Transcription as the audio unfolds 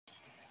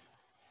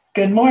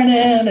Good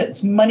morning.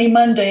 It's Money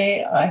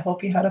Monday. I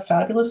hope you had a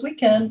fabulous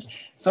weekend.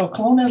 So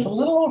Kelowna is a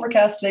little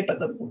overcast today, but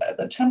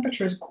the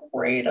temperature is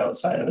great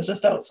outside. I was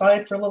just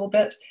outside for a little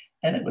bit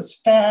and it was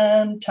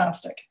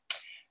fantastic.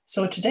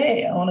 So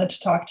today I wanted to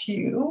talk to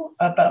you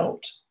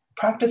about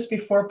practice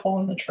before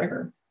pulling the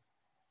trigger.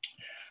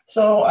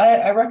 So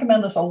I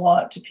recommend this a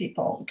lot to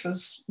people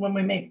because when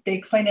we make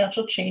big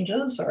financial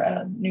changes or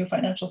add new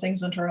financial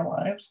things into our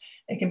lives,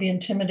 it can be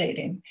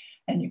intimidating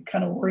and you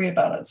kind of worry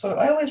about it. So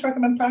I always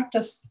recommend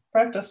practice.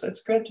 Practice.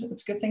 It's good.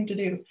 It's a good thing to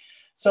do.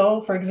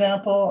 So, for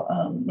example,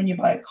 when you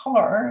buy a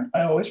car,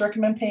 I always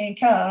recommend paying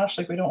cash.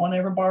 Like we don't want to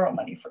ever borrow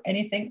money for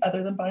anything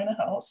other than buying a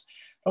house.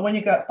 But when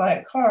you buy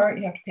a car,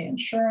 you have to pay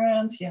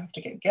insurance, you have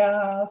to get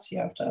gas, you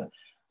have to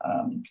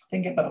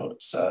think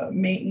about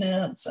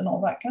maintenance and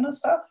all that kind of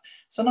stuff.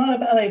 So not a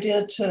bad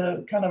idea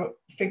to kind of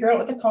figure out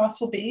what the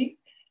cost will be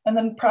and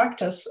then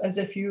practice as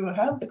if you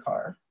have the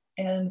car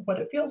and what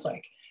it feels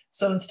like.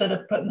 So instead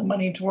of putting the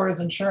money towards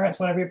insurance,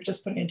 whatever, you're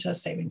just putting it into a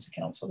savings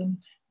account. So then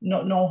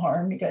no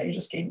harm. You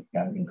just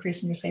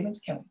increasing your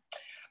savings account.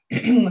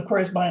 Of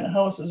course, buying a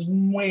house is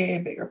way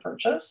bigger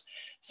purchase.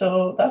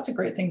 So that's a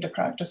great thing to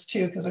practice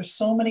too, because there's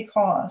so many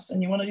costs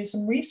and you want to do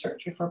some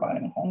research before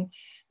buying a home.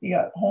 You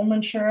got home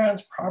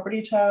insurance,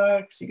 property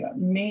tax, you got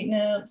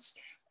maintenance,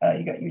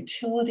 you got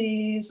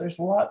utilities. There's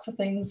lots of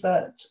things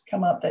that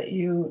come up that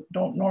you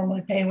don't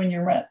normally pay when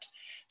you rent.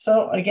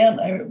 So again,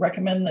 I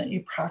recommend that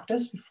you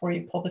practice before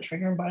you pull the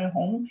trigger and buy a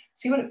home.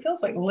 See what it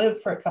feels like.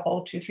 Live for a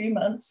couple, 2, 3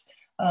 months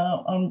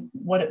on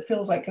what it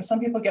feels like. Because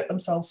some people get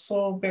themselves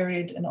so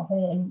buried in a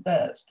home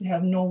that they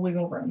have no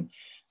wiggle room.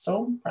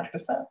 So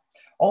practice that.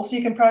 Also,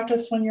 you can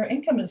practice when your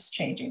income is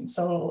changing.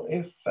 So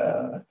if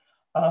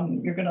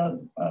you're going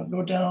to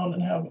go down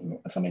and have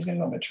somebody's going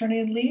to go on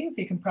maternity leave,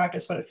 you can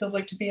practice what it feels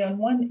like to be on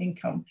one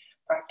income.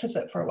 Practice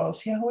it for a while,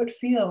 see how it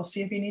feels,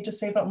 see if you need to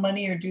save up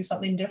money or do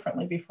something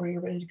differently before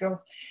you're ready to go.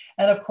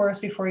 And of course,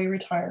 before you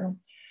retire,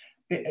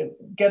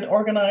 get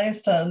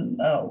organized on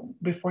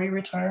before you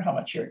retire how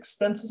much your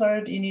expenses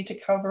are you need to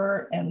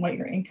cover and what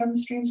your income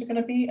streams are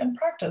going to be, and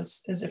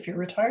practice as if you're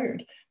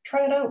retired.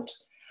 Try it out.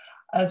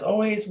 As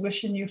always,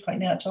 wishing you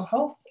financial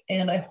health,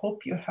 and I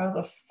hope you have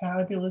a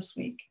fabulous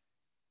week.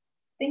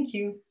 Thank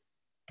you.